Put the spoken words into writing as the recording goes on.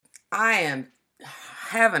I am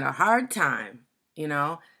having a hard time, in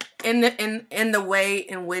the way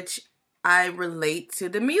in which I relate to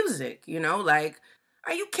the music, like,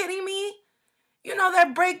 are you kidding me?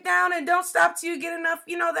 That breakdown and don't stop till you get enough,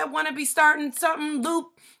 that wanna be starting something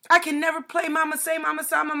loop. I can never play Mama Say Mama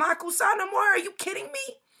Sa Mama Kusa no more. Are you kidding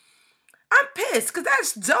me? I'm pissed because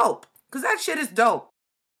that's dope. Because that shit is dope.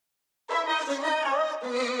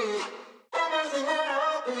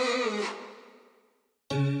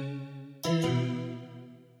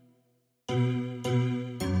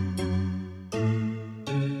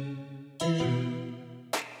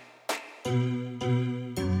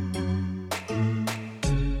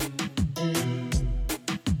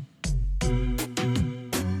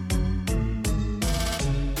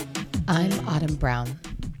 I'm Autumn Brown,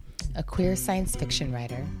 a queer science fiction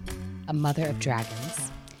writer, a mother of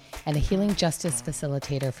dragons, and a healing justice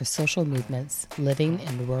facilitator for social movements living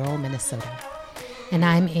in rural Minnesota. And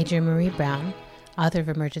I'm Adrienne Marie Brown, author of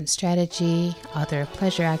Emergent Strategy, author of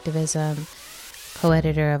Pleasure Activism,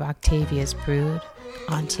 co-editor of Octavia's Brood,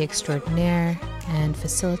 auntie extraordinaire, and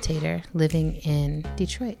facilitator living in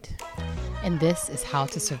Detroit. And this is How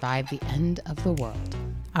to Survive the End of the World,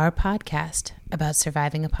 our podcast about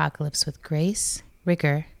surviving apocalypse with grace,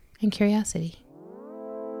 rigor, and curiosity.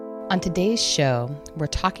 On today's show, we're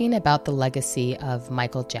talking about the legacy of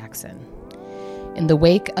Michael Jackson. In the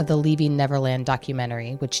wake of the Leaving Neverland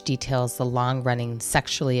documentary, which details the long-running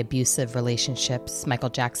sexually abusive relationships Michael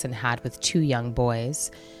Jackson had with two young boys,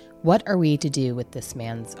 what are we to do with this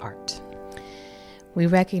man's art? We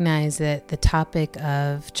recognize that the topic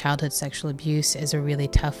of childhood sexual abuse is a really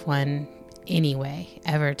tough one anyway,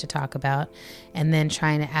 ever to talk about. And then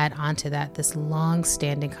trying to add on to that this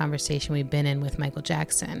long-standing conversation we've been in with Michael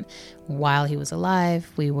Jackson. While he was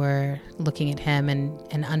alive, we were looking at him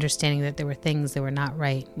and understanding that there were things that were not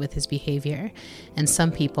right with his behavior. And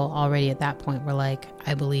some people already at that point were like,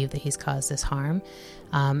 I believe that he's caused this harm.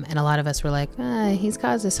 And a lot of us were like, he's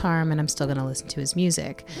caused this harm and I'm still going to listen to his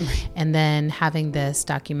music. Right. And then having this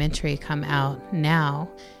documentary come out now,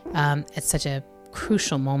 at such a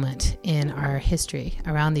crucial moment in our history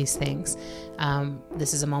around these things.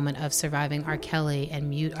 This is a moment of surviving R. Kelly and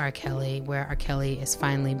Mute R. Kelly, where R. Kelly is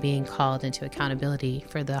finally being called into accountability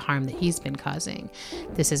for the harm that he's been causing.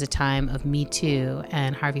 This is a time of Me Too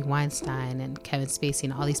and Harvey Weinstein and Kevin Spacey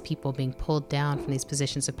and all these people being pulled down from these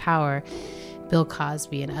positions of power, Bill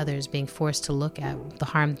Cosby and others being forced to look at the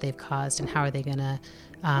harm that they've caused and how are they going to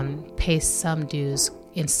pay some dues,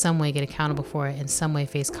 in some way get accountable for it, in some way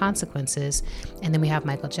face consequences. And then we have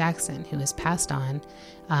Michael Jackson, who has passed on,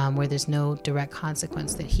 where there's no direct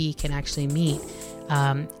consequence that he can actually meet.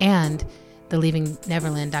 And the Leaving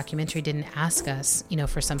Neverland documentary didn't ask us,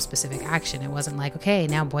 for some specific action. It wasn't like, okay,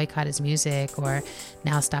 now boycott his music or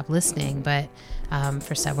now stop listening. But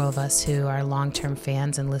for several of us who are long-term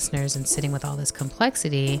fans and listeners and sitting with all this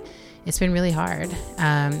complexity, it's been really hard.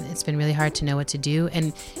 It's been really hard to know what to do.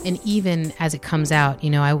 And even as it comes out,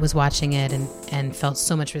 I was watching it and felt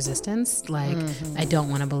so much resistance. Like, I don't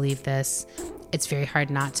want to believe this. It's very hard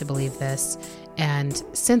not to believe this. And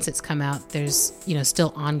since it's come out, there's,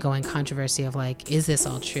 still ongoing controversy of like, is this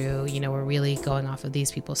all true? We're really going off of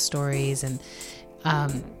these people's stories. And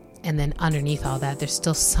then underneath all that, there's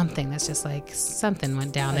still something that's just like something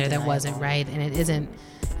went down there that wasn't right. And it isn't,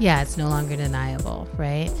 it's no longer deniable,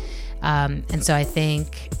 right? And so I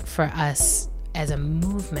think for us as a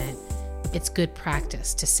movement, it's good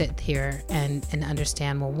practice to sit here and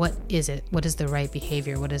understand, well, what is it? What is the right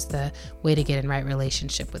behavior? What is the way to get in right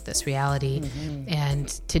relationship with this reality? Mm-hmm. And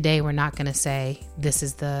today we're not going to say this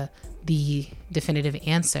is the definitive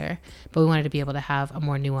answer, but we wanted to be able to have a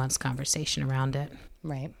more nuanced conversation around it.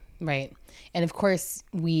 Right. And of course,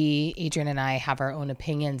 Adrienne and I have our own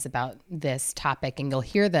opinions about this topic, and you'll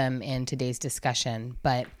hear them in today's discussion.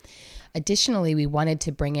 But additionally, we wanted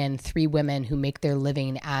to bring in three women who make their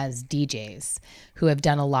living as DJs, who have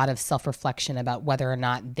done a lot of self-reflection about whether or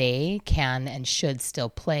not they can and should still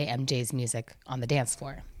play MJ's music on the dance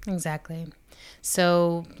floor. Exactly.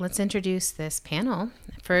 So let's introduce this panel.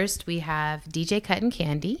 First, we have DJ Cuttin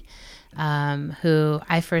Candy, who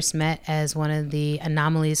I first met as one of the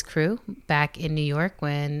Anomalies crew back in New York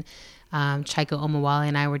when Chaiko Omowale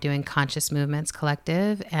and I were doing Conscious Movements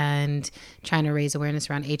Collective and trying to raise awareness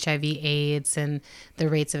around HIV, AIDS, and the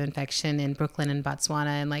rates of infection in Brooklyn and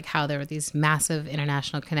Botswana, and like how there were these massive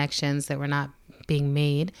international connections that were not being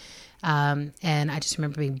made. And I just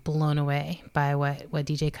remember being blown away by what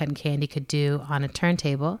DJ Cuttin Candy could do on a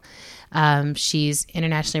turntable. She's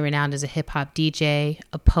internationally renowned as a hip hop DJ,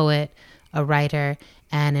 a poet, a writer,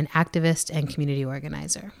 and an activist and community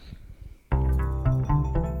organizer.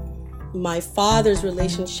 my father's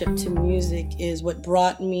relationship to music is what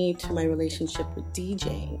brought me to my relationship with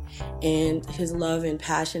DJing, and his love and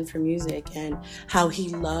passion for music, and how he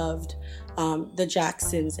loved the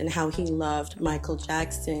Jacksons and how he loved Michael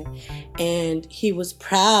Jackson. And he was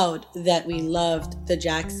proud that we loved the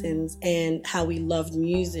Jacksons and how we loved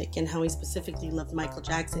music and how he specifically loved Michael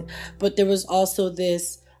Jackson. But there was also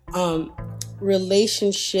this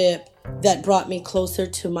relationship that brought me closer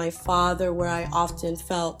to my father, where I often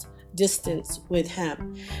felt distance with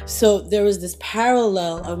him. So there was this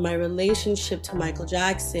parallel of my relationship to Michael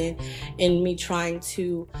Jackson and me trying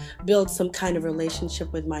to build some kind of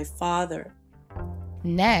relationship with my father.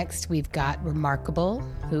 Next, we've got Remarkable,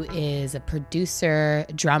 who is a producer,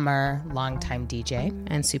 drummer, longtime DJ,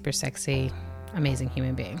 And super sexy, amazing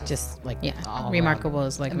human being. just like all Remarkable around.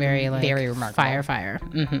 is like very remarkable. fire.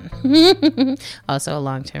 Mm-hmm. Also a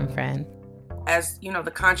long-term friend. As you know, the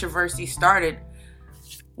controversy started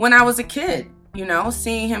when I was a kid, you know,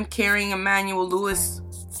 seeing him carrying Emmanuel Lewis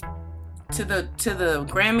to the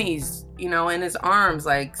Grammys, you know, in his arms.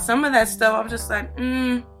 Like, some of that stuff, I was just like,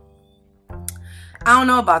 I don't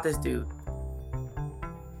know about this dude.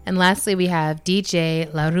 And lastly, we have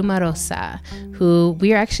DJ La Rumarosa, who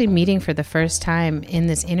we are actually meeting for the first time in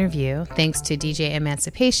this interview, thanks to DJ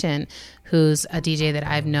Emancipation, who's a DJ that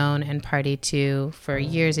I've known and partied to for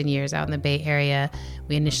years and years out in the Bay Area.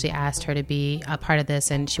 We initially asked her to be a part of this,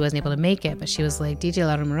 and she wasn't able to make it, but she was like, DJ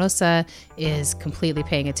La Rumarosa is completely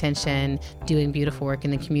paying attention, doing beautiful work in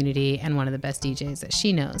the community, and one of the best DJs that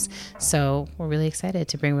she knows. So we're really excited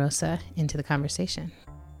to bring Rosa into the conversation.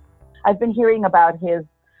 I've been hearing about his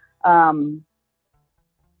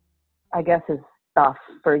his stuff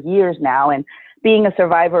for years now, and being a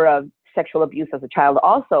survivor of sexual abuse as a child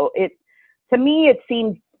also, to me it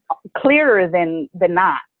seems clearer than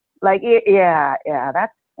not. Like, that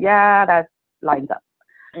lines up.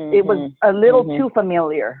 Mm-hmm. It was a little too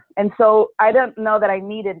familiar, and so I don't know that I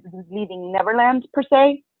needed Leaving Neverland per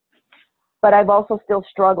se, but I've also still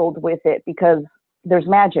struggled with it because there's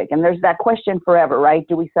magic, and there's that question forever, right?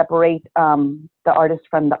 Do we separate the artist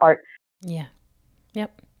from the art? Yeah.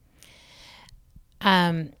 Yep.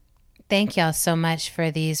 Thank y'all so much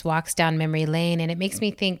for these walks down memory lane. And it makes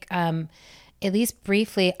me think, at least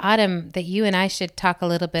briefly, Autumn, that you and I should talk a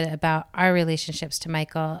little bit about our relationships to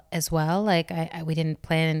Michael as well. Like, we didn't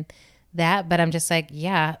plan that, but I'm just like,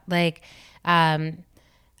 yeah, like, I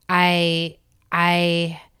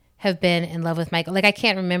have been in love with Michael. Like, I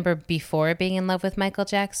can't remember before being in love with Michael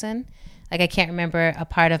Jackson. Like, I can't remember a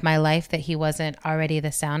part of my life that he wasn't already the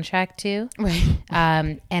soundtrack to. Right.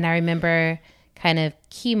 And I remember kind of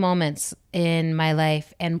key moments in my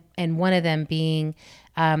life, and one of them being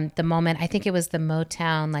the moment, I think it was the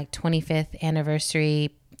Motown like 25th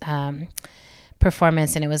anniversary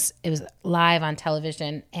performance, and it was live on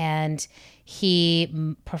television, and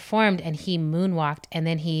he performed and he moonwalked, and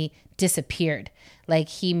then he disappeared. Like,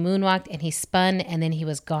 he moonwalked and he spun and then he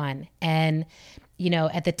was gone. And, you know,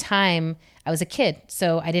 at the time I was a kid,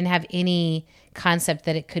 so I didn't have any concept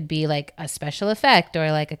that it could be like a special effect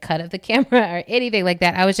or like a cut of the camera or anything like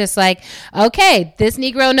that. I was just like, okay, this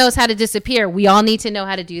Negro knows how to disappear. We all need to know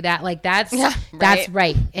how to do that. Like, that's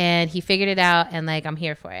right. And he figured it out, and like, I'm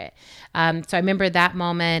here for it. So I remember that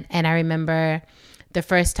moment, and I remember the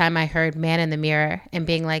first time I heard Man in the Mirror and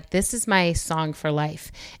being like, this is my song for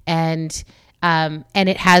life. And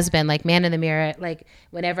it has been like Man in the Mirror. Like,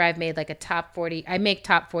 whenever I've made like a top 40, I make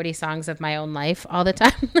top 40 songs of my own life all the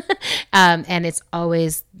time. And it's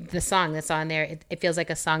always the song that's on there. It feels like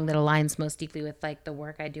a song that aligns most deeply with like the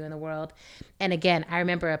work I do in the world. And again, I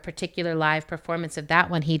remember a particular live performance of that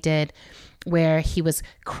one he did, where he was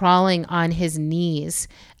crawling on his knees,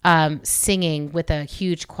 singing with a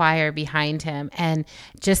huge choir behind him. And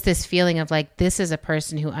just this feeling of like, this is a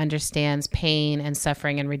person who understands pain and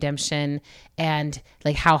suffering and redemption, and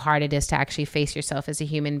like how hard it is to actually face yourself as a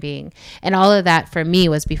human being. And all of that for me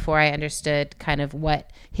was before I understood kind of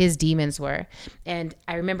what his demons were. And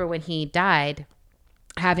I remember when he died,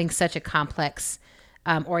 having such a complex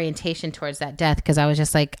orientation towards that death, because I was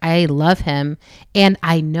just like, I love him, and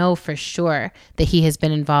I know for sure that he has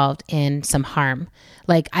been involved in some harm.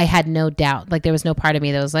 Like, I had no doubt. Like, there was no part of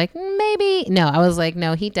me that was like, maybe. No, I was like,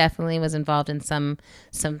 no, he definitely was involved in some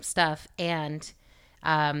stuff. And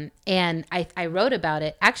I wrote about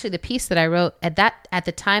it. Actually, the piece that I wrote at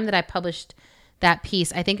the time that I published that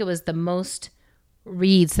piece, I think it was the most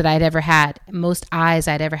reads that I'd ever had, most eyes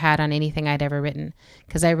I'd ever had on anything I'd ever written,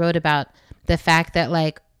 because I wrote about the fact that,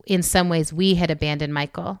 like, in some ways we had abandoned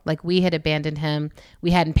Michael. Like, we had abandoned him. We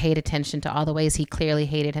hadn't paid attention to all the ways he clearly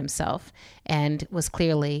hated himself and was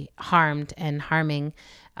clearly harmed and harming.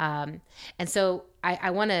 And so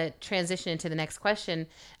I want to transition into the next question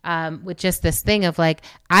with just this thing of like,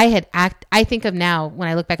 I think of now when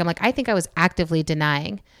I look back, I'm like, I think I was actively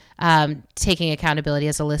denying taking accountability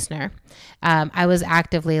as a listener. I was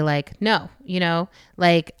actively like, no,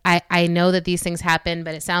 like I know that these things happen,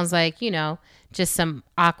 but it sounds like, just some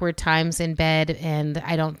awkward times in bed. And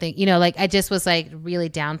I don't think, like I just was like really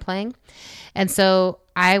downplaying. And so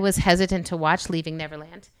I was hesitant to watch Leaving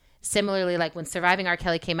Neverland. Similarly, like when Surviving R.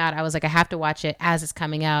 Kelly came out, I was like, I have to watch it as it's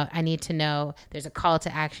coming out. I need to know there's a call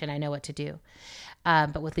to action. I know what to do.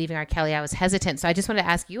 But with Leaving R. Kelly, I was hesitant. So I just wanted to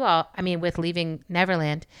ask you all, with Leaving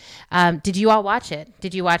Neverland, did you all watch it?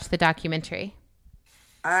 Did you watch the documentary?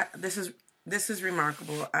 This is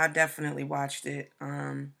remarkable. I definitely watched it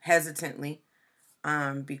hesitantly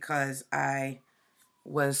because I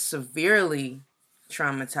was severely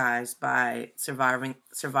traumatized by surviving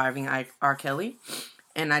R. Kelly.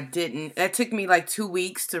 And it took me like 2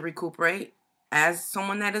 weeks to recuperate as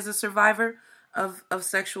someone that is a survivor of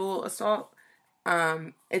sexual assault.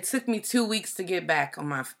 It took me 2 weeks to get back on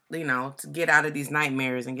my, to get out of these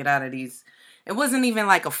nightmares and get out of these. It wasn't even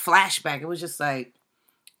like a flashback. It was just like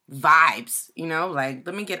vibes, like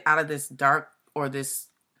let me get out of this dark or this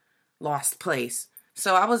lost place.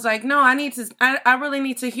 So I was like, no, I really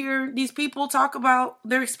need to hear these people talk about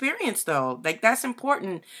their experience though. Like that's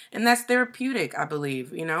important and that's therapeutic, I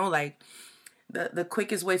believe, like the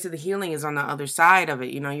quickest way to the healing is on the other side of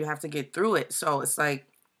it. You have to get through it. So it's like,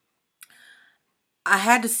 I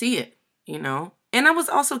had to see it, and I was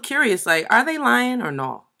also curious, like, are they lying or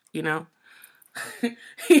no? You know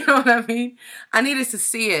what I mean? I needed to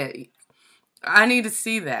see it. I need to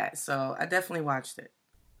see that. So I definitely watched it.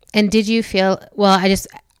 And did you feel, well,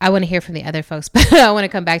 I want to hear from the other folks, but I want to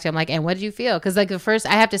come back to, I'm like, and what did you feel? Because like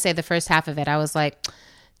I have to say the first half of it, I was like,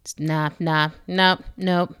 nope, I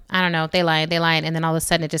don't know. They lying. And then all of a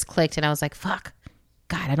sudden it just clicked and I was like, fuck,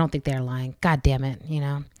 God, I don't think they're lying. God damn it,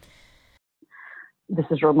 This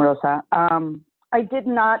is Romarosa. I did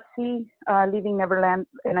not see Leaving Neverland,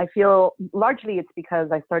 and I feel largely it's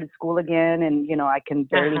because I started school again and, I can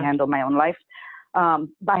barely handle my own life. But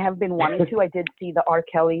I have been wanting to. I did see the R.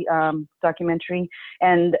 Kelly documentary,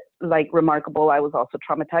 and like remarkable, I was also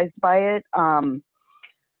traumatized by it.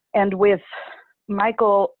 And with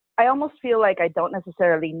Michael, I almost feel like I don't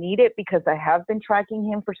necessarily need it because I have been tracking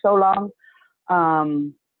him for so long.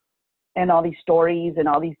 And all these stories and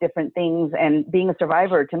all these different things, and being a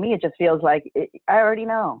survivor, to me, it just feels like I already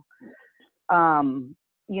know.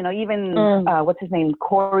 What's his name?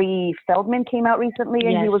 Corey Feldman came out recently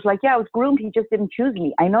and he was like, yeah, I was groomed. He just didn't choose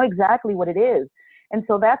me. I know exactly what it is. And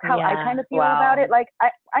so that's how I kind of feel about it. Like,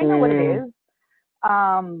 I know what it is.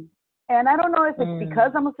 And I don't know if it's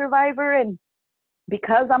because I'm a survivor and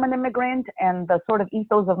because I'm an immigrant and the sort of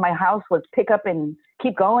ethos of my house was pick up and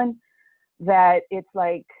keep going, that it's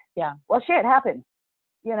like, well, shit happens,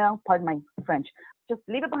 pardon my French. Just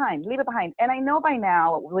leave it behind. And I know by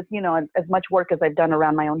now with, as much work as I've done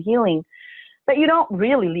around my own healing, that you don't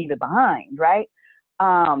really leave it behind, right?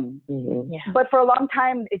 But for a long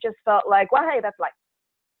time, it just felt like, well, hey, that's life.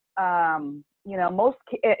 And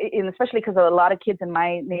especially because a lot of kids in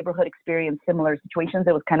my neighborhood experienced similar situations.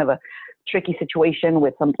 It was kind of a tricky situation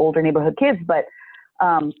with some older neighborhood kids, but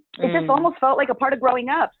it just almost felt like a part of growing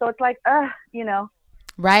up. So it's like,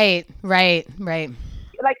 Right.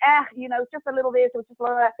 Like, it's just a little this, it's just a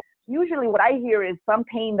little that. Usually what I hear is some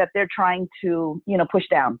pain that they're trying to, push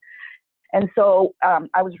down. And so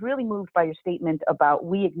I was really moved by your statement about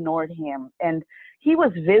we ignored him. And he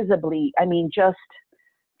was visibly, just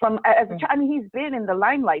from, as a child, he's been in the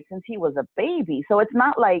limelight since he was a baby. So it's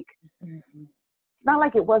not like,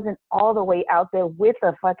 it wasn't all the way out there with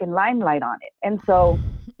a fucking limelight on it. And so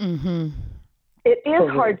it is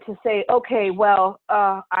hard to say, okay, well,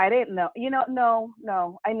 I didn't know.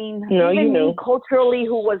 No. Even me culturally,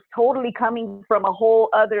 who was totally coming from a whole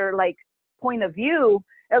other point of view,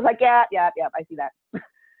 I was like, yeah, I see that.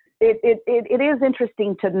 It is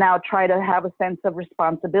interesting to now try to have a sense of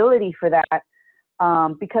responsibility for that,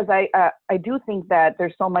 because I do think that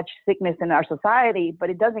there's so much sickness in our society, but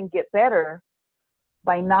it doesn't get better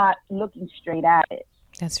by not looking straight at it.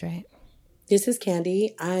 That's right. This is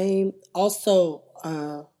Candy. I also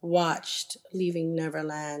watched Leaving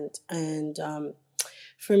Neverland, and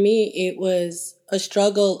for me, it was a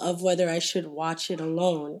struggle of whether I should watch it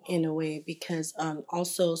alone in a way, because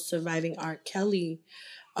also Surviving R. Kelly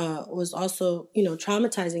was also,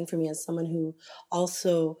 traumatizing for me as someone who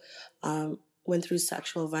also went through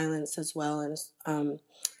sexual violence as well, and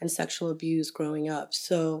sexual abuse growing up.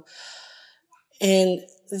 So And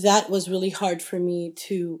that was really hard for me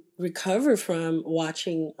to recover from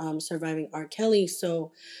watching Surviving R. Kelly.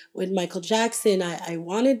 So with Michael Jackson, I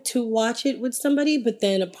wanted to watch it with somebody, but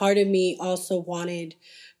then a part of me also wanted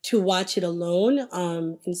to watch it alone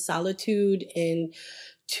in solitude, and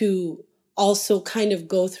to also kind of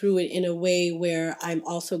go through it in a way where I'm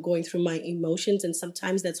also going through my emotions. And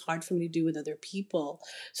sometimes that's hard for me to do with other people.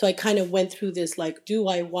 So I kind of went through this, like, do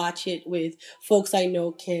I watch it with folks I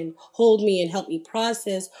know can hold me and help me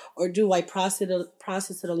process, or do I process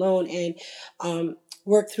it alone and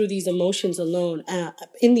work through these emotions alone?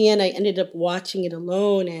 In the end, I ended up watching it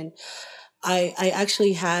alone, and I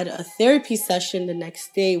actually had a therapy session the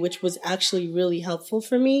next day, which was actually really helpful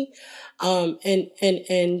for me.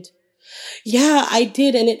 And yeah, I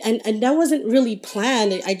did. And that wasn't really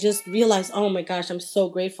planned. I just realized, oh my gosh, I'm so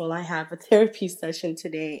grateful I have a therapy session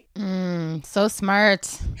today. So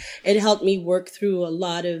smart. It helped me work through a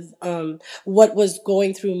lot of what was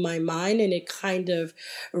going through my mind, and it kind of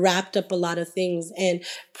wrapped up a lot of things. And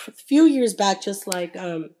a few years back, just like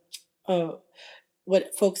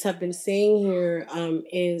what folks have been saying here,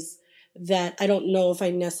 is that I don't know if I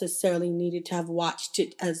necessarily needed to have watched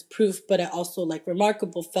it as proof, but I also, like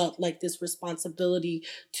Remarkable, felt like this responsibility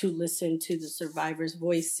to listen to the survivors'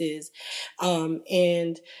 voices,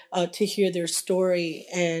 and to hear their story.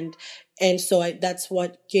 And so that's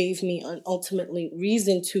what gave me an ultimately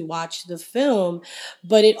reason to watch the film.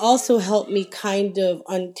 But it also helped me kind of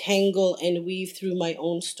untangle and weave through my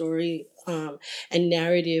own story and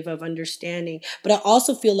narrative of understanding. But I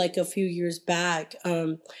also feel like a few years back,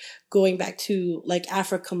 going back to like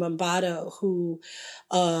Africa Bambaataa, who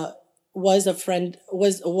was a friend,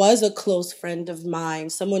 was a close friend of mine,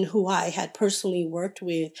 someone who I had personally worked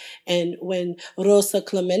with. And when Rosa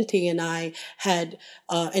Clemente and I had,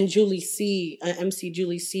 and Julie C, MC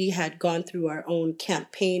Julie C, had gone through our own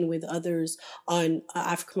campaign with others on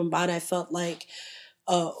Africa Bambaataa, I felt like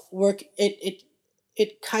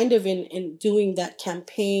it kind of in doing that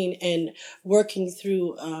campaign and working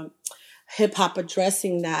through hip hop,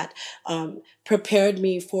 addressing that, prepared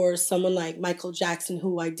me for someone like Michael Jackson,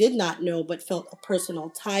 who I did not know but felt a personal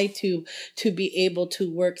tie to be able to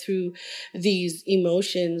work through these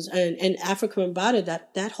emotions. And Africa Bambaataa,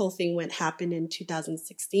 that whole thing happened in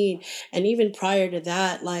 2016. And even prior to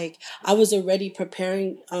that, like, I was already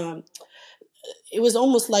preparing. It was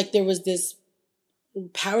almost like there was this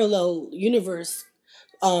parallel universe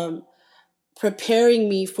preparing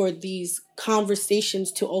me for these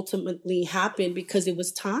conversations to ultimately happen, because it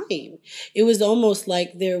was time. It was almost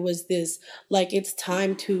like there was this, like, it's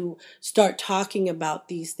time to start talking about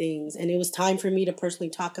these things. And it was time for me to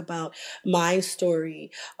personally talk about my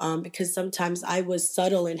story, because sometimes I was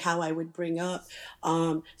subtle in how I would bring up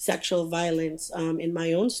sexual violence in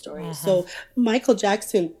my own story. So Michael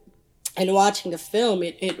Jackson, and watching the film,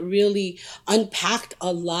 it really unpacked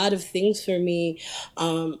a lot of things for me,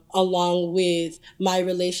 along with my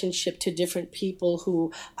relationship to different people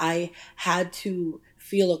who I had to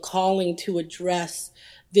feel a calling to address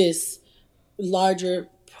this larger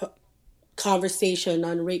conversation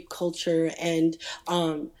on rape culture and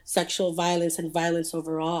sexual violence and violence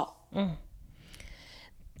overall.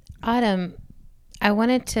 Autumn, I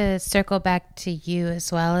wanted to circle back to you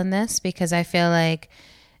as well in this, because I feel like,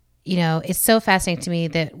 you know, it's so fascinating to me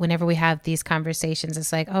that whenever we have these conversations,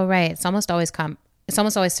 it's like, oh, right, it's almost always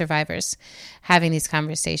survivors having these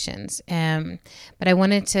conversations. But I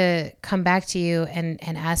wanted to come back to you and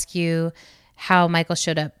ask you how Michael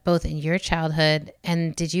showed up both in your childhood,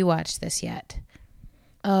 and did you watch this yet?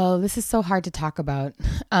 Oh, this is so hard to talk about.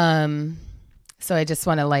 So I just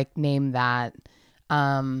want to like name that.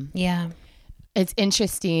 Yeah. It's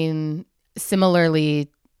interesting.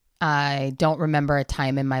 Similarly, I don't remember a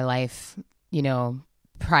time in my life, you know,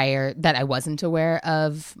 prior that I wasn't aware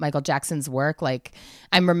of Michael Jackson's work. Like,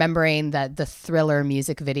 I'm remembering that the Thriller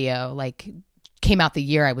music video, like, came out the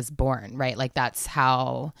year I was born, right? Like, that's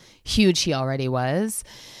how huge he already was.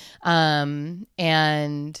 And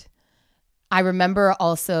I remember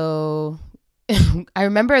also, I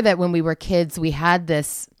remember that when we were kids, we had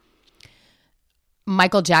this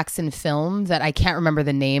Michael Jackson film that I can't remember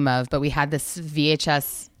the name of, but we had this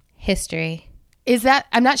VHS History. Is that,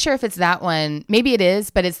 I'm not sure if it's that one. Maybe it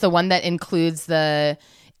is, but it's the one that includes the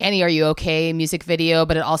Annie, Are You Okay music video,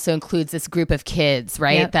 but it also includes this group of kids,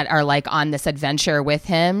 right? Yep. That are like on this adventure with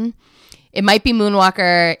him. It might be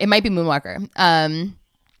Moonwalker.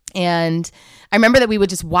 And I remember that we would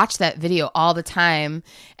just watch that video all the time.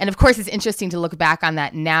 And of course, it's interesting to look back on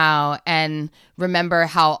that now and remember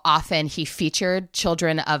how often he featured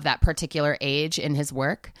children of that particular age in his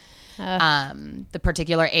work. the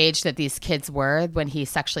particular age that these kids were when he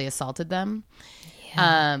sexually assaulted them.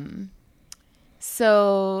 Yeah.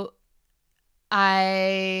 So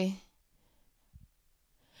I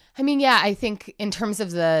mean, yeah, I think in terms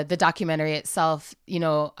of the documentary itself, you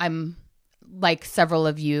know, I'm like several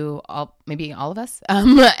of you, maybe all of us,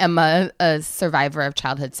 am a survivor of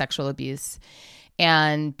childhood sexual abuse.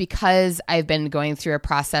 And because I've been going through a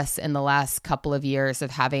process in the last couple of years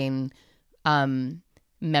of having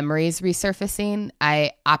memories resurfacing,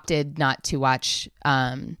 I opted not to watch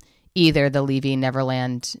either the Leaving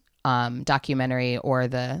Neverland documentary or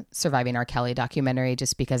the Surviving R. Kelly documentary,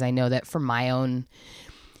 just because I know that for my own,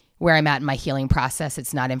 where I'm at in my healing process,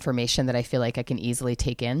 it's not information that I feel like I can easily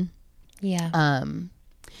take in. Yeah.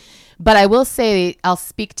 But I will say, I'll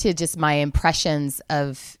speak to just my impressions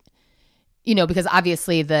of, you know, because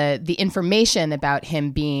obviously the information about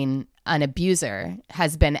him being an abuser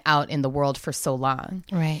has been out in the world for so long.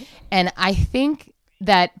 Right. And I think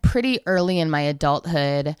that pretty early in my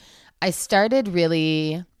adulthood, I started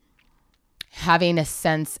really having a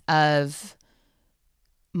sense of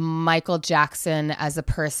Michael Jackson as a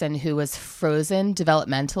person who was frozen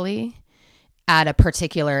developmentally at a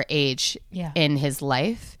particular age in his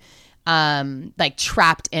life, like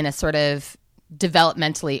trapped in a sort of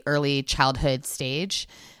developmentally early childhood stage,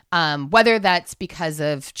 whether that's because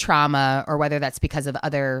of trauma or whether that's because of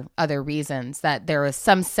other reasons, that there was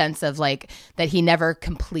some sense of like that he never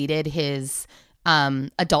completed his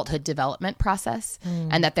adulthood development process,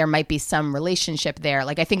 and that there might be some relationship there.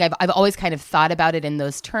 Like I think I've always kind of thought about it in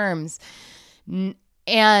those terms.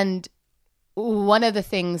 And one of the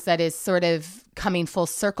things that is sort of coming full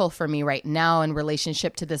circle for me right now in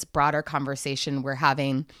relationship to this broader conversation we're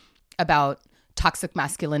having about toxic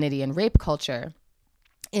masculinity and rape culture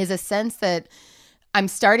is a sense that I'm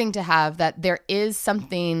starting to have, that there is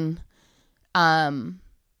something about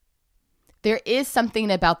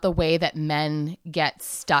the way that men get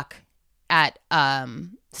stuck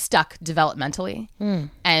developmentally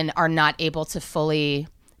and are not able to fully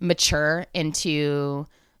mature into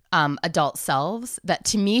adult selves, that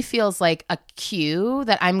to me feels like a cue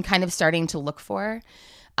that I'm kind of starting to look for,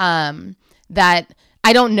 that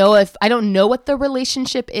I don't know what the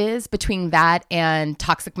relationship is between that and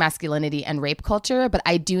toxic masculinity and rape culture, but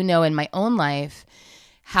I do know in my own life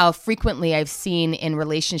how frequently I've seen in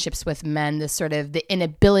relationships with men this sort of the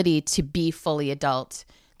inability to be fully adult,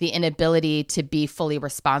 the inability to be fully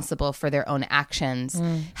responsible for their own actions,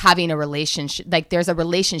 having a relationship, like there's a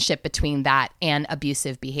relationship between that and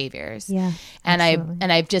abusive behaviors. Yeah. And absolutely.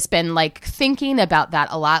 I've just been like thinking about that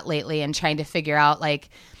a lot lately and trying to figure out like,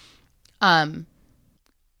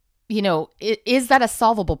 you know, is that a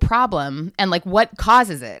solvable problem? And like, what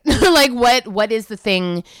causes it? Like, what is the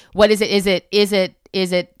thing? What is it?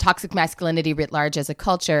 Is it toxic masculinity writ large as a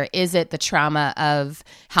culture? Is it the trauma of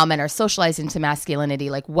how men are socialized into masculinity?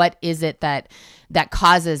 Like, what is it that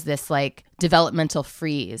causes this like developmental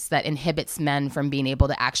freeze that inhibits men from being able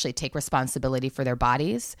to actually take responsibility for their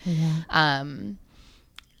bodies? Yeah.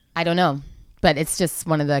 I don't know, but it's just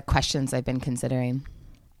one of the questions I've been considering.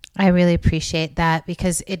 I really appreciate that,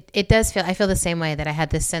 because it does feel, I feel the same way, that I had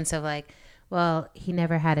this sense of like, well, he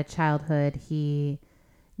never had a childhood. He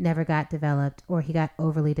never got developed, or he got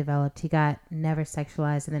overly developed. He got never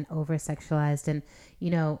sexualized and then over sexualized. And, you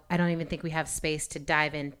know, I don't even think we have space to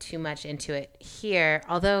dive in too much into it here,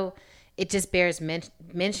 although it just bears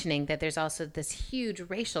mentioning that there's also this huge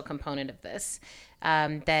racial component of this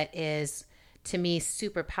that is, to me,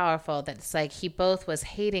 super powerful. That it's like he both was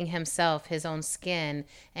hating himself, his own skin,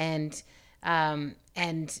 and the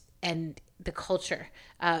culture.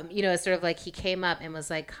 You know, it's sort of like he came up and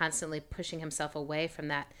was like constantly pushing himself away from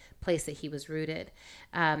that place that he was rooted.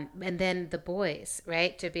 And then the boys,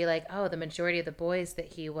 right? To be like, oh, the majority of the boys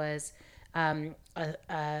that he was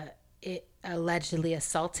allegedly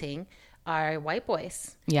assaulting are white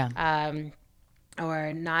boys. Yeah.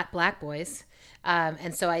 Or not black boys.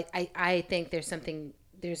 And so I think there's something,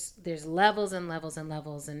 there's levels and levels and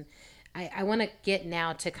levels. And I want to get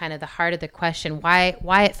now to kind of the heart of the question, why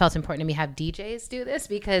it felt important to me to have DJs do this,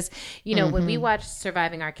 because, you know, when we watched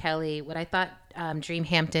Surviving R. Kelly, what I thought Dream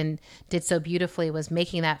Hampton did so beautifully was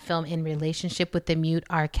making that film in relationship with the Mute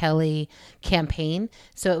R. Kelly campaign.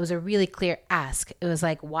 So it was a really clear ask. It was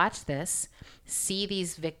like, watch this, see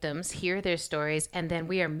these victims, hear their stories, and then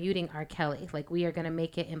we are muting R. Kelly. Like, we are going to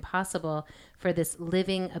make it impossible for this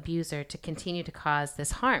living abuser to continue to cause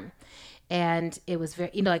this harm. And it was very,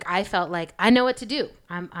 like I felt like I know what to do.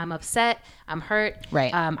 I'm upset. I'm hurt.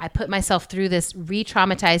 Right. I put myself through this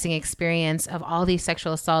re-traumatizing experience of all these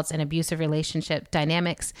sexual assaults and abusive relationship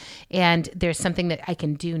dynamics. And there's something that I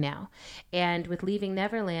can do now. And with Leaving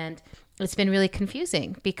Neverland, it's been really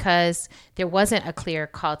confusing because there wasn't a clear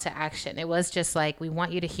call to action. It was just like, we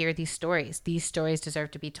want you to hear these stories. These stories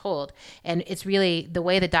deserve to be told. And it's really the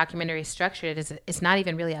way the documentary is structured is it's not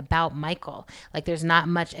even really about Michael. Like there's not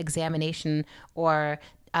much examination or,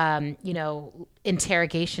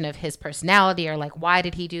 interrogation of his personality or like, why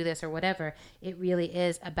did he do this or whatever. It really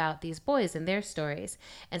is about these boys and their stories.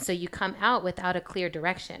 And so you come out without a clear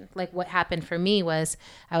direction. Like what happened for me was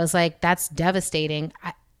I was like, that's devastating.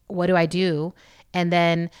 What do I do? And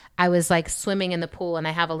then I was like swimming in the pool, and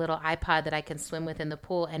I have a little iPod that I can swim with in the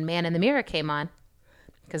pool, and Man in the Mirror came on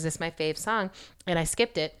because it's my fave song, and I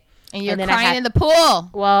skipped it. And you're crying in the pool.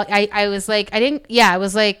 Well, I was like, I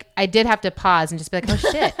was like, I did have to pause and just be like, oh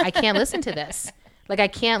shit, I can't listen to this. Like I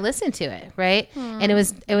can't listen to it. Right. And it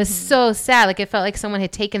was so sad. Like it felt like someone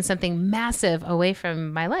had taken something massive away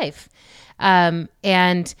from my life. And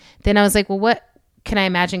then I was like, well, what can I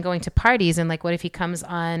imagine going to parties and like, what if he comes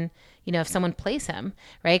on, if someone plays him,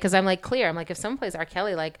 right? Because I'm like clear. I'm like, if someone plays R.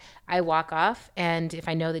 Kelly, like I walk off, and if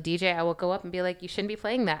I know the DJ, I will go up and be like, you shouldn't be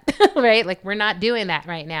playing that, right? Like we're not doing that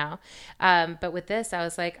right now. But with this, I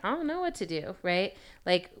was like, I don't know what to do, right?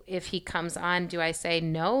 Like if he comes on, do I say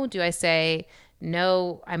no? Do I say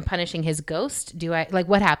no, I'm punishing his ghost? Do I, like,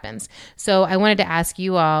 what happens? So I wanted to ask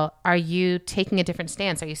you all, are you taking a different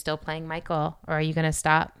stance? Are you still playing Michael, or are you going to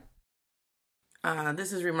stop?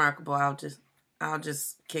 This is remarkable. I'll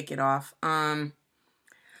just kick it off. I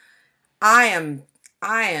am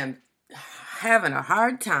having a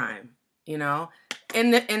hard time, in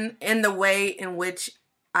the way in which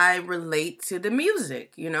I relate to the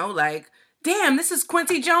music, like, damn, this is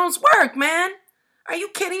Quincy Jones' work, man. Are you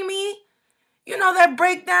kidding me? That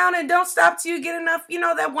breakdown and Don't Stop Till You Get Enough,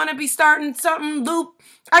 that wanna be starting something loop.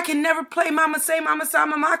 I can never play Mama Say, Mama Sa,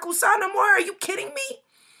 Mama Kusa no more. Are you kidding me?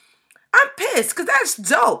 I'm pissed because that's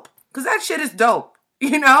dope. Because that shit is dope,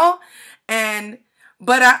 And,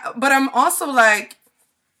 but I'm also like,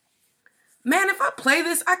 man, if I play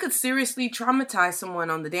this, I could seriously traumatize someone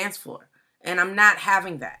on the dance floor. And I'm not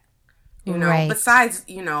having that, Right. Besides,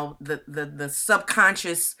 the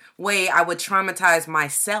subconscious way I would traumatize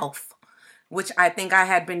myself, which I think I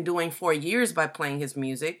had been doing for years by playing his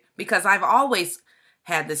music, because I've always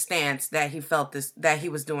had the stance that that he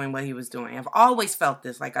was doing what he was doing. I've always felt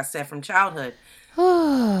this, like I said, from childhood.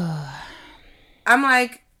 I'm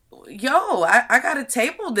like, yo, I gotta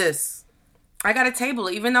table this. I gotta table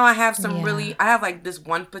it, even though I have I have like this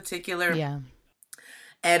one particular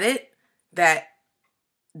edit that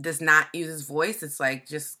does not use his voice. It's like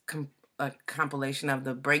just a compilation of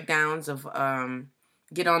the breakdowns of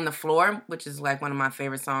Get on the Floor, which is like one of my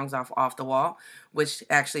favorite songs off the Wall, which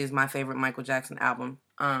actually is my favorite Michael Jackson album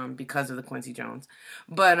because of the Quincy Jones.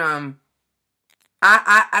 But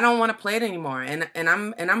I don't want to play it anymore, and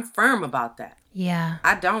I'm firm about that. Yeah.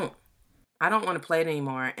 I don't want to play it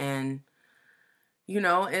anymore, and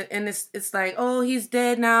and it's like, oh, he's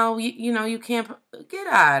dead now. You can't get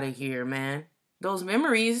out of here, man. Those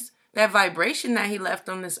memories, that vibration that he left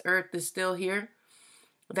on this earth is still here.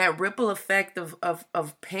 That ripple effect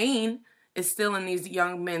of pain is still in these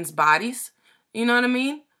young men's bodies. You know what I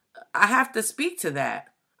mean? I have to speak to that.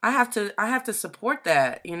 I have to support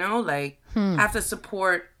that, I have to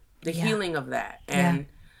support the healing of that. And,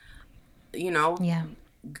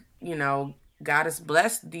 God has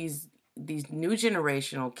blessed these new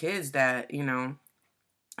generational kids that,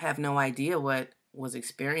 have no idea what was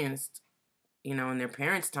experienced, in their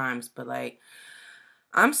parents' times. But like,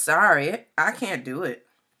 I'm sorry, I can't do it,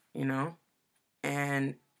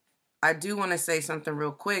 and I do want to say something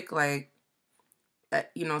real quick, like,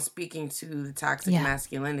 speaking to the toxic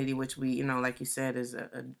masculinity, which we, like you said, is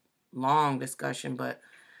a long discussion, but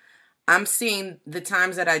I'm seeing the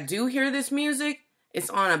times that I do hear this music, it's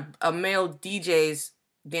on a male DJ's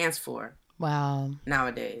dance floor. Wow.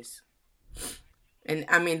 Nowadays. And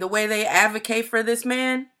I mean, the way they advocate for this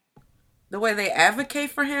man, the way they advocate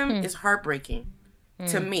for him is heartbreaking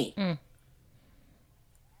to me.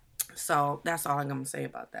 So that's all I'm going to say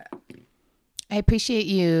about that. I appreciate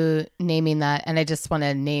you naming that. And I just want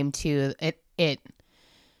to name too,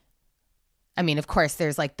 I mean, of course,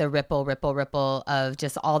 there's like the ripple of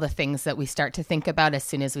just all the things that we start to think about as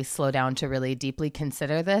soon as we slow down to really deeply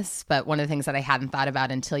consider this. But one of the things that I hadn't thought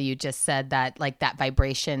about until you just said that, like, that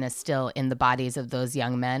vibration is still in the bodies of those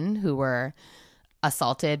young men who were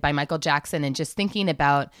assaulted by Michael Jackson, and just thinking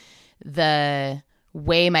about the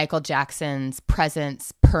way Michael Jackson's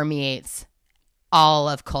presence permeates all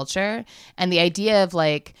of culture. And the idea of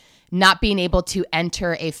like not being able to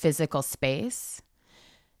enter a physical space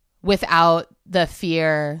without the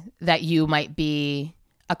fear that you might be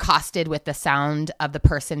accosted with the sound of the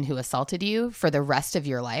person who assaulted you for the rest of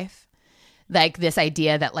your life. Like this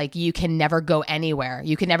idea that like you can never go anywhere.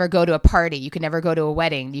 You can never go to a party. You can never go to a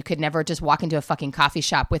wedding. You could never just walk into a fucking coffee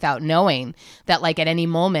shop without knowing that like at any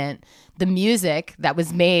moment the music that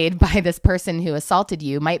was made by this person who assaulted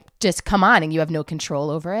you might just come on and you have no control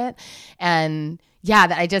over it. And yeah,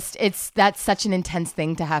 that's such an intense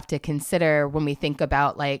thing to have to consider when we think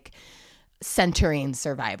about like centering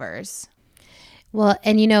survivors. Well,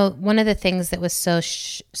 and you know, one of the things that was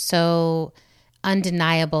so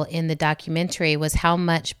undeniable in the documentary was how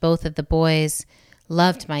much both of the boys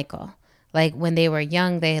loved Michael. Like when they were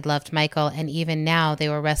young, they had loved Michael, and even now they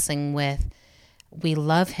were wrestling with, we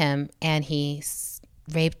love him and he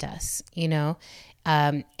raped us, you know?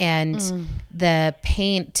 The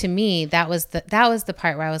pain, to me, that was the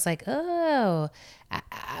part where I was like, oh,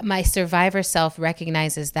 my survivor self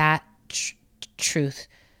recognizes that truth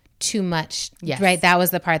too much. Yes. Right. That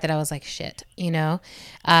was the part that I was like, shit, you know?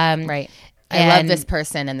 Right. I love this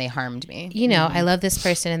person and they harmed me. You know, I love this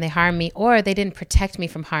person and they harmed me, or they didn't protect me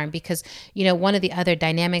from harm. Because, you know, one of the other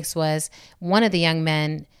dynamics was one of the young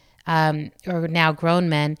men, or now grown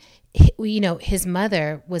men, you know, his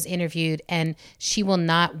mother was interviewed and she will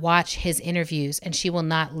not watch his interviews and she will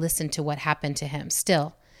not listen to what happened to him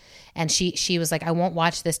still. And she was like, I won't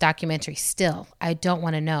watch this documentary still. I don't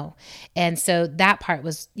want to know. And so that part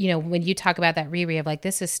was, you know, when you talk about that Riri of like,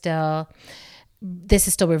 this is still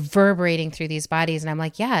reverberating through these bodies. And I'm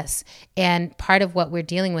like, yes. And part of what we're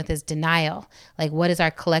dealing with is denial. Like, what does our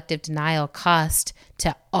collective denial cost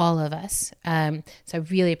to all of us? So I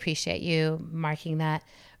really appreciate you marking that.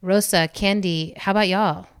 Rosa, Candy, how about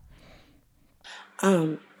y'all?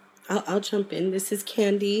 I'll jump in. This is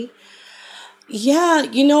Candy. Yeah,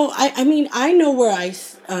 you know, I mean, I know where I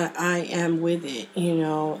am with it, you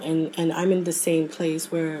know, and I'm in the same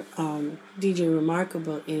place where DJ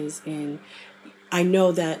Remarkable is in. I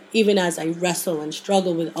know that even as I wrestle and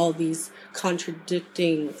struggle with all these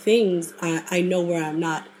contradicting things, I know where I'm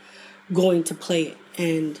not going to play it.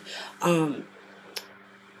 And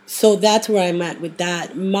so that's where I'm at with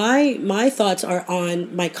that. My thoughts are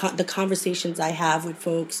on the conversations I have with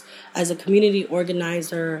folks as a community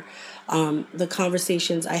organizer, the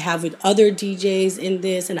conversations I have with other DJs in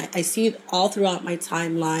this, and I see it all throughout my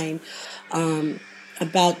timeline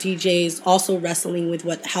about DJs also wrestling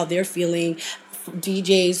with how they're feeling,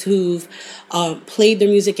 DJs who've played their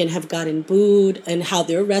music and have gotten booed and how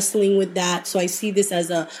they're wrestling with that. So I see this as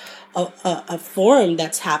a forum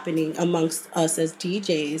that's happening amongst us as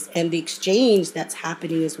DJs, and the exchange that's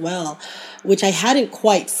happening as well, which I hadn't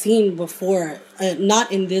quite seen before,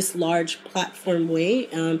 not in this large platform way,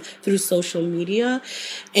 through social media.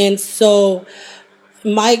 And so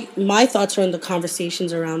my thoughts are on the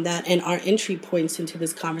conversations around that and our entry points into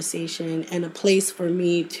this conversation, and a place for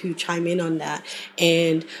me to chime in on that,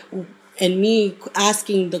 and me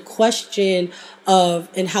asking the question of,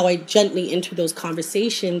 and how I gently enter those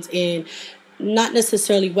conversations in, not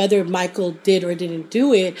necessarily whether Michael did or didn't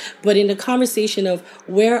do it, but in the conversation of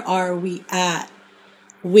where are we at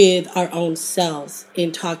with our own selves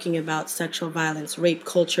in talking about sexual violence, rape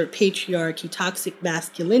culture, patriarchy, toxic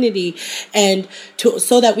masculinity, and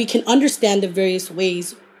so that we can understand the various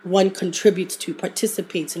ways one contributes to,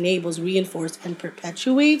 participates, enables, reinforces, and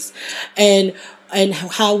perpetuates, and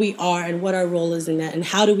how we are and what our role is in that, and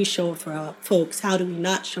how do we show up for folks, how do we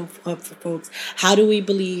not show up for folks, how do we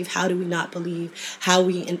believe, how do we not believe, how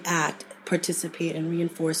we enact, participate, and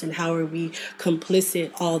reinforce, and how are we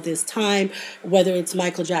complicit all this time, whether it's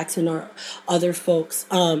Michael Jackson or other folks.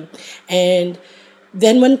 And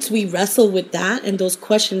then once we wrestle with that and those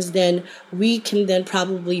questions, then we can then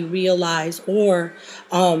probably realize or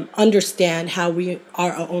understand how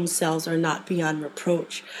our own selves are not beyond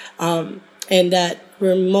reproach, and that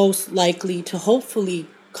we're most likely to hopefully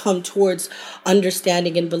come towards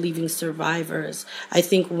understanding and believing survivors, I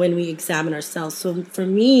think, when we examine ourselves. So for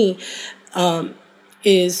me,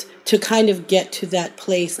 is to kind of get to that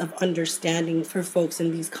place of understanding for folks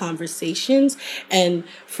in these conversations, and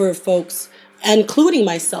for folks, including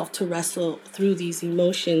myself, to wrestle through these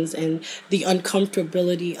emotions and the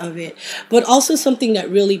uncomfortability of it. But also something that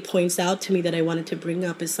really points out to me that I wanted to bring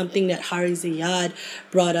up is something that Hari Ziyad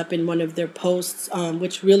brought up in one of their posts,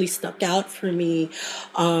 which really stuck out for me,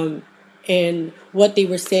 and what they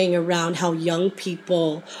were saying around how young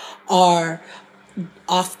people are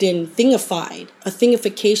often thingified, a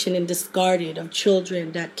thingification and discarded of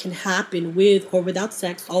children that can happen with or without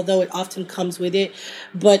sex, although it often comes with it,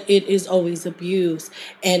 but it is always abuse.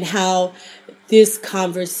 And how this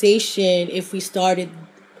conversation, if we started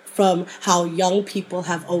from how young people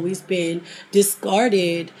have always been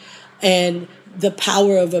discarded and the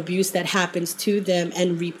power of abuse that happens to them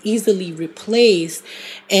and easily replaced.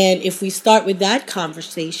 And if we start with that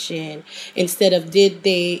conversation instead of did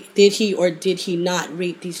he or did he not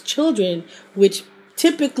rape these children, which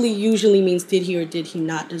typically usually means did he or did he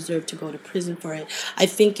not deserve to go to prison for it, I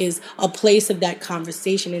think is a place of that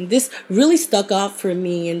conversation. And this really stuck out for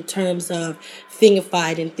me in terms of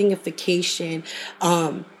thingified and thingification.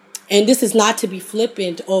 And this is not to be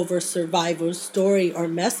flippant over survivor's story or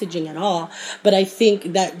messaging at all, but I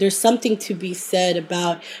think that there's something to be said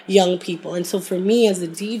about young people. And so for me as a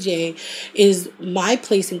DJ, is my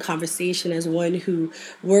place in conversation as one who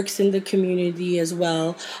works in the community as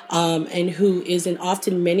well, and who is in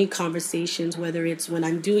often many conversations, whether it's when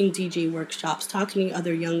I'm doing DJ workshops, talking to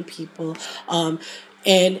other young people,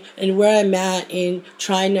 and where I'm at in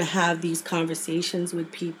trying to have these conversations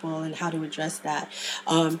with people and how to address that.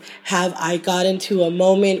 Have I got into a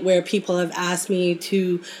moment where people have asked me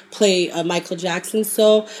to play a Michael Jackson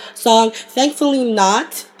song? Thankfully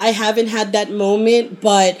not. I haven't had that moment,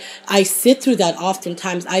 but I sit through that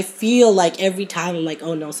oftentimes. I feel like every time I'm like,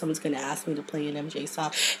 oh no, someone's going to ask me to play an MJ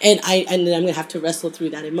song. And then I'm going to have to wrestle through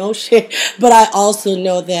that emotion. But I also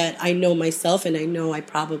know that I know myself and I know I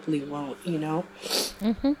probably won't, you know?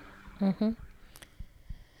 Mm-hmm. Mm-hmm.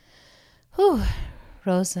 Whew,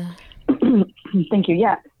 Rosa. Thank you.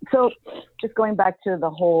 Yeah. So just going back to the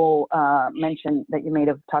whole mention that you made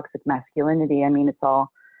of toxic masculinity, I mean, it's all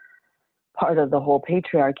part of the whole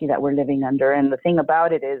patriarchy that we're living under. And the thing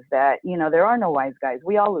about it is that, you know, there are no wise guys.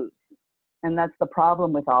 We all lose. And that's the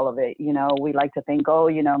problem with all of it. You know, we like to think, oh,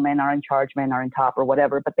 you know, men are in charge, men are in top or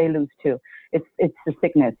whatever, but they lose too. It's the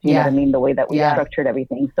sickness, you know what I mean? The way that we structured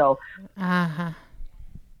everything. So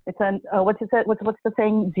it's what's the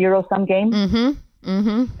saying? Zero-sum game. Mm-hmm.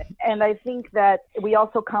 Mm-hmm. And I think that we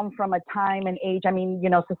also come from a time and age. I mean, you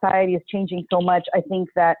know, society is changing so much. I think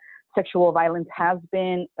that sexual violence has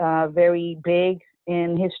been very big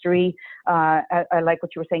in history. I like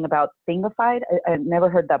what you were saying about thingified. I've never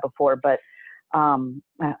heard that before, but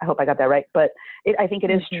I hope I got that right. But I think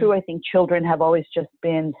it is true. I think children have always just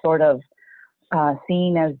been sort of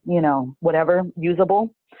seen as, you know, whatever,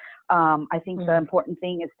 usable. I think the important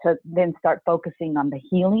thing is to then start focusing on the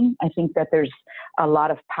healing. I think that there's a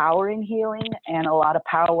lot of power in healing and a lot of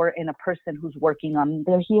power in a person who's working on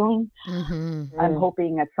their healing. Mm-hmm. I'm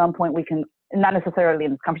hoping at some point we can, not necessarily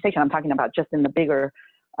in this conversation, I'm talking about just in the bigger,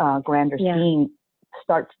 grander scheme,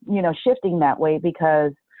 start, you know, shifting that way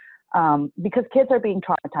because kids are being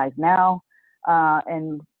traumatized now.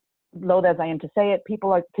 And loath as I am to say it, kids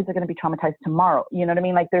are going to be traumatized tomorrow. You know what I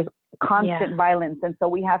mean? Like there's constant violence. And so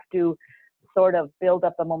we have to sort of build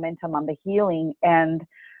up the momentum on the healing. And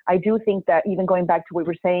I do think that even going back to what we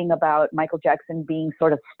were saying about Michael Jackson being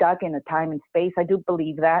sort of stuck in a time and space, I do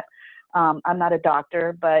believe that. I'm not a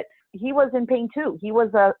doctor, but he was in pain too. He was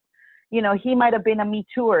he might have been a Me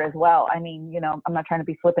Tooer as well. I mean, you know, I'm not trying to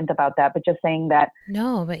be flippant about that, but just saying that.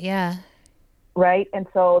 No, but yeah. Right. And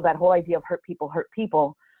so that whole idea of hurt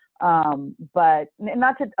people. But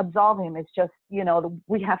not to absolve him, it's just, you know,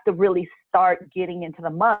 we have to really start getting into the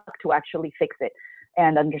muck to actually fix it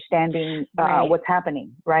and understanding what's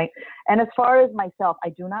happening, right? And as far as myself, I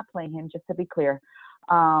do not play him, just to be clear.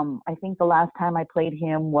 I think the last time I played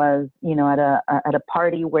him was, you know, at a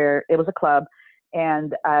party where it was a club,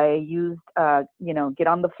 and I used, Get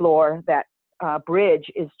on the Floor. That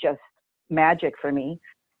bridge is just magic for me.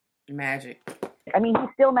 Magic. I mean, he's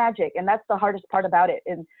still magic, and that's the hardest part about it.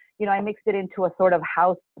 And you know, I mixed it into a sort of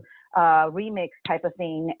house remix type of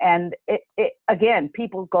thing. And it again,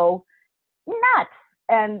 people go nuts.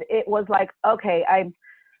 And it was like, okay,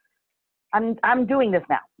 I'm doing this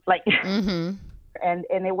now. Like, and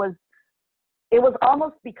it was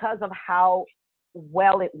almost because of how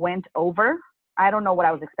well it went over. I don't know what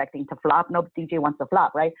I was expecting to flop. No DJ wants to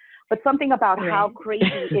flop, right? But something about how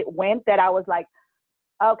crazy it went that I was like,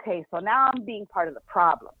 okay, so now I'm being part of the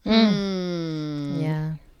problem.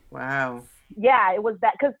 Yeah. Wow. Yeah, it was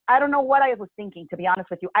that, because I don't know what I was thinking, to be honest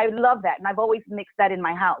with you. I love that, and I've always mixed that in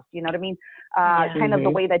my house, you know what I mean? Kind of the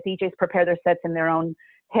way that DJs prepare their sets in their own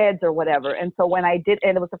heads or whatever. And so when I did,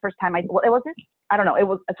 and it was the first time I don't know, it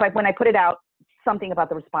was, it's like when I put it out, something about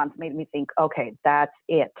the response made me think, okay, that's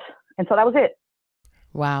it. And so that was it.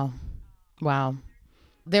 Wow.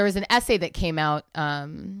 There was an essay that came out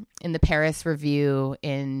in the Paris Review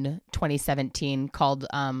in 2017 called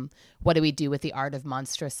What Do We Do with the Art of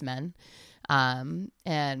Monstrous Men?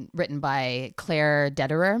 And written by Claire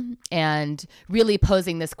Dederer, and really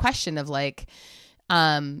posing this question of like,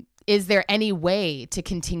 is there any way to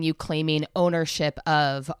continue claiming ownership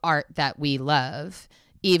of art that we love,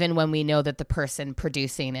 even when we know that the person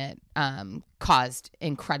producing it caused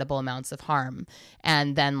incredible amounts of harm?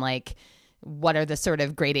 And then like, what are the sort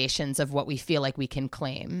of gradations of what we feel like we can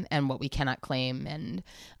claim and what we cannot claim, and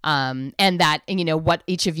that, and, you know, what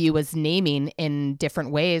each of you was naming in different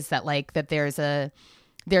ways, that like that there's a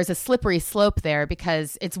slippery slope there,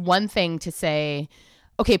 because it's one thing to say,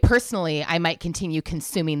 okay, personally, I might continue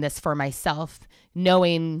consuming this for myself,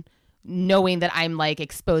 knowing that I'm like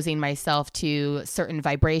exposing myself to certain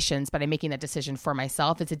vibrations, but I'm making that decision for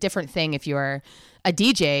myself. It's a different thing if you're a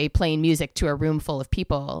DJ playing music to a room full of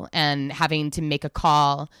people and having to make a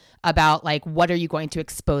call about like, what are you going to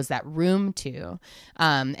expose that room to?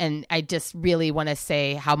 And I just really want to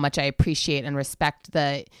say how much I appreciate and respect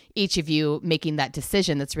each of you making that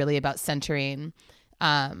decision that's really about centering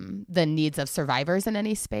the needs of survivors in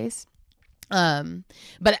any space. And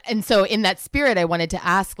so in that spirit, I wanted to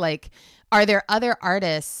ask, like, are there other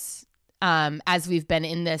artists, as we've been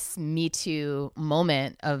in this Me Too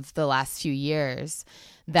moment of the last few years,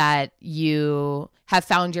 that you have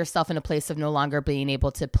found yourself in a place of no longer being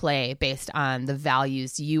able to play based on the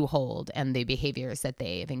values you hold and the behaviors that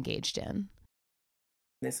they've engaged in?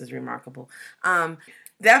 This is remarkable.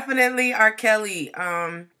 Definitely R. Kelly,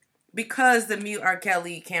 because the Mute R.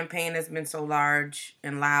 Kelly campaign has been so large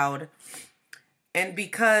and loud. And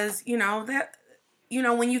because,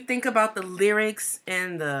 when you think about the lyrics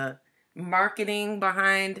and the marketing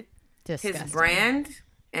behind Disgusting. His brand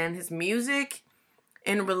and his music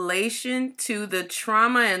in relation to the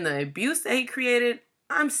trauma and the abuse that he created,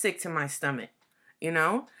 I'm sick to my stomach, all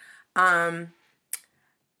the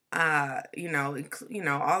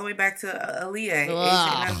way back to Aaliyah, Age Ain't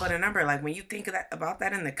Nothing But a Number. Like, when you think of about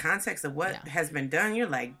that in the context of what has been done, you're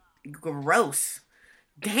like, gross.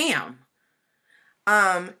 Damn.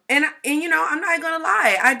 And I'm not gonna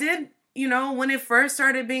lie. I did, when it first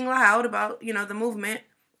started being loud about, the movement,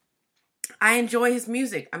 I enjoy his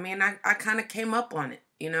music. I mean, I kind of came up on it,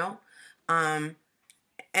 and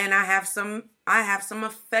I have some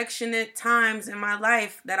affectionate times in my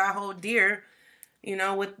life that I hold dear,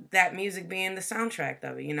 with that music being the soundtrack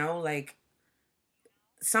of it, like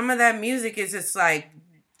some of that music is just like,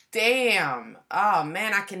 damn, oh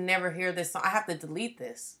man, I can never hear this song. I have to delete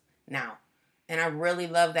this now. And I really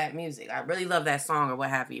love that music. I really love that song or what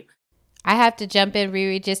have you. I have to jump in,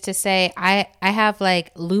 Riri, just to say I have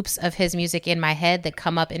like loops of his music in my head that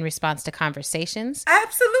come up in response to conversations.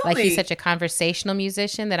 Absolutely. Like, he's such a conversational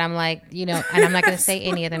musician that I'm like, and I'm not going to say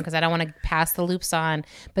any of them because I don't want to pass the loops on.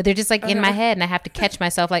 But they're just like in my head, and I have to catch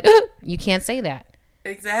myself like, you can't say that.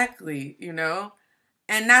 Exactly, And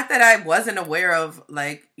not that I wasn't aware of,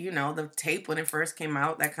 like, the tape when it first came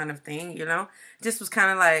out, that kind of thing, Just was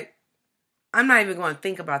kind of like, I'm not even going to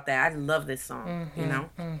think about that. I love this song, and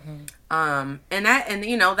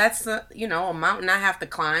that's a mountain I have to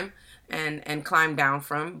climb and climb down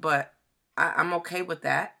from, but I'm okay with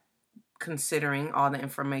that, considering all the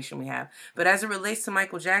information we have. But as it relates to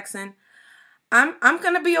Michael Jackson, I'm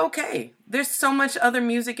going to be okay. There's so much other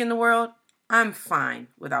music in the world. I'm fine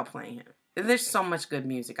without playing him. There's so much good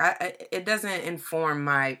music. It doesn't inform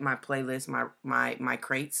my playlist, my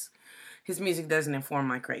crates. His music doesn't inform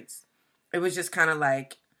my crates. It was just kind of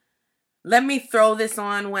like, let me throw this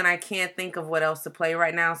on when I can't think of what else to play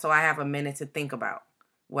right now, so I have a minute to think about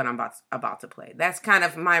what I'm about to play. That's kind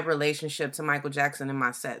of my relationship to Michael Jackson in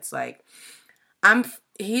my sets. Like,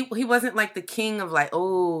 he wasn't like the king of like,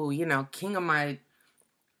 king of my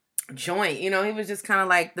joint. He was just kind of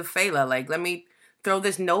like the Fela. Like, let me throw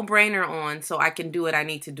this no-brainer on so I can do what I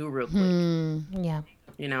need to do real quick. Yeah.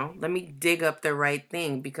 Let me dig up the right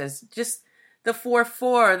thing, because just the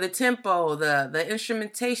 4/4, the tempo, the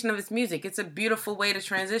instrumentation of his music, it's a beautiful way to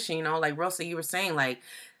transition, like Rosa, you were saying, like,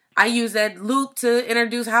 I use that loop to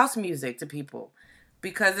introduce house music to people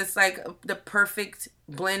because it's like the perfect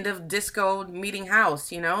blend of disco meeting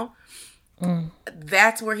house,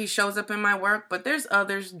 That's where he shows up in my work, but there's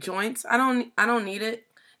others joints. I don't need it,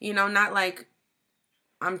 not like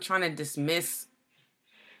I'm trying to dismiss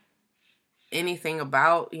anything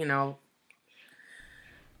about,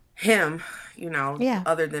 him,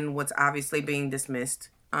 other than what's obviously being dismissed.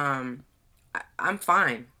 I'm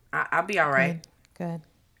fine. I'll be all right. Good.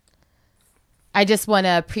 I just want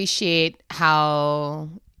to appreciate how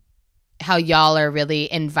y'all are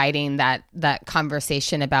really inviting that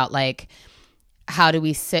conversation about like how do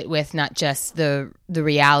we sit with not just the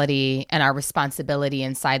reality and our responsibility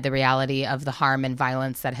inside the reality of the harm and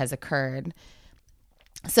violence that has occurred.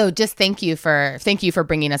 So just thank you for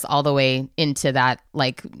bringing us all the way into that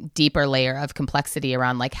like deeper layer of complexity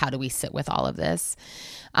around like how do we sit with all of this.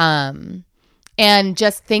 And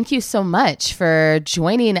just thank you so much for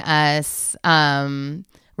joining us.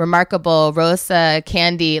 Remarkable, Rosa,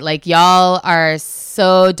 Candy, like y'all are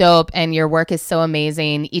so dope and your work is so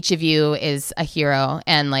amazing. Each of you is a hero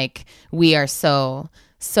and like we are so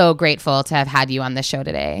grateful to have had you on the show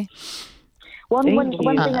today. One thing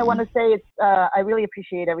I want to say is I really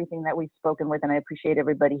appreciate everything that we've spoken with, and I appreciate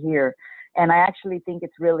everybody here. And I actually think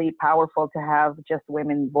it's really powerful to have just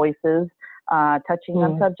women's voices touching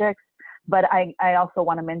on subjects. But I also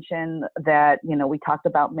want to mention that, you know, we talked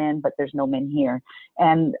about men, but there's no men here.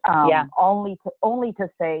 And only to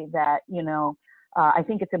say that, you know, I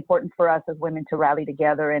think it's important for us as women to rally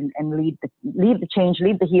together and lead the change,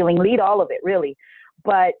 lead the healing, lead all of it, really.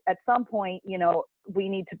 But at some point, you know, we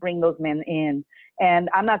need to bring those men in. And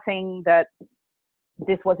I'm not saying that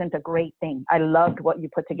this wasn't a great thing. I loved what you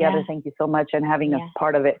put together. Yeah. Thank you so much, and having us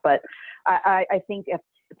part of it. But I think if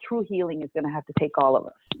true healing is going to have to take all of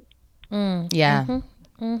us. Yeah.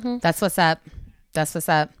 That's what's up.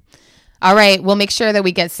 All right. We'll make sure that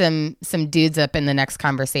we get some dudes up in the next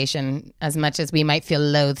conversation, as much as we might feel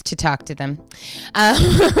loath to talk to them.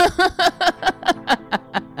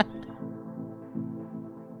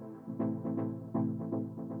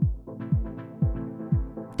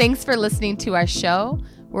 Thanks for listening to our show.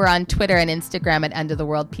 We're on Twitter and Instagram at End of the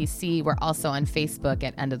World PC. We're also on Facebook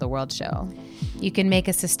at End of the World Show. You can make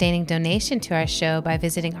a sustaining donation to our show by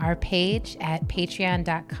visiting our page at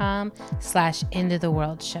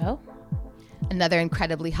patreon.com/endoftheworldshow. Another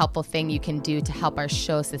incredibly helpful thing you can do to help our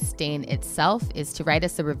show sustain itself is to write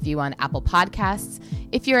us a review on Apple Podcasts.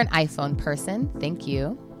 If you're an iPhone person, thank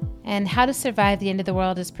you. And How to Survive the End of the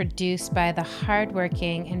World is produced by the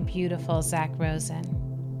hardworking and beautiful Zach Rosen.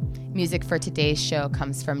 Music for today's show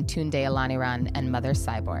comes from Tunde Alaniran and Mother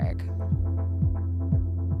Cyborg.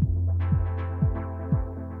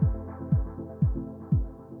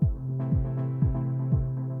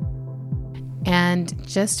 And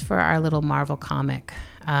just for our little Marvel comic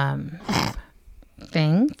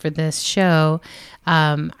thing for this show,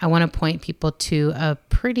 I want to point people to a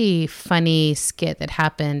pretty funny skit that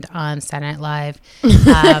happened on Saturday Night Live.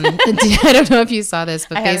 I don't know if you saw this,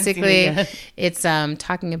 but basically it's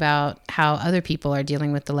talking about how other people are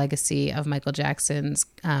dealing with the legacy of Michael Jackson's,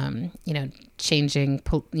 changing,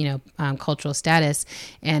 cultural status.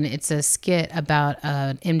 And it's a skit about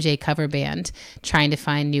an MJ cover band trying to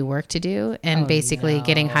find new work to do and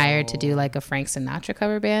getting hired to do like a Frank Sinatra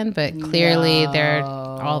cover band. But clearly they're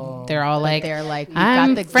all like,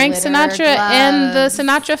 I'm Frank Sinatra and the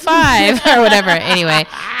Sinatra 5 or whatever. Anyway,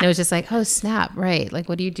 and it was just like, oh snap, right? Like,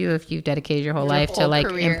 what do you do if you've dedicated your whole life to like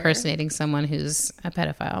career impersonating someone who's a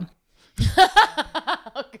pedophile?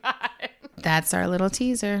 Oh God. That's our little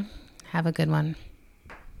teaser. Have a good one.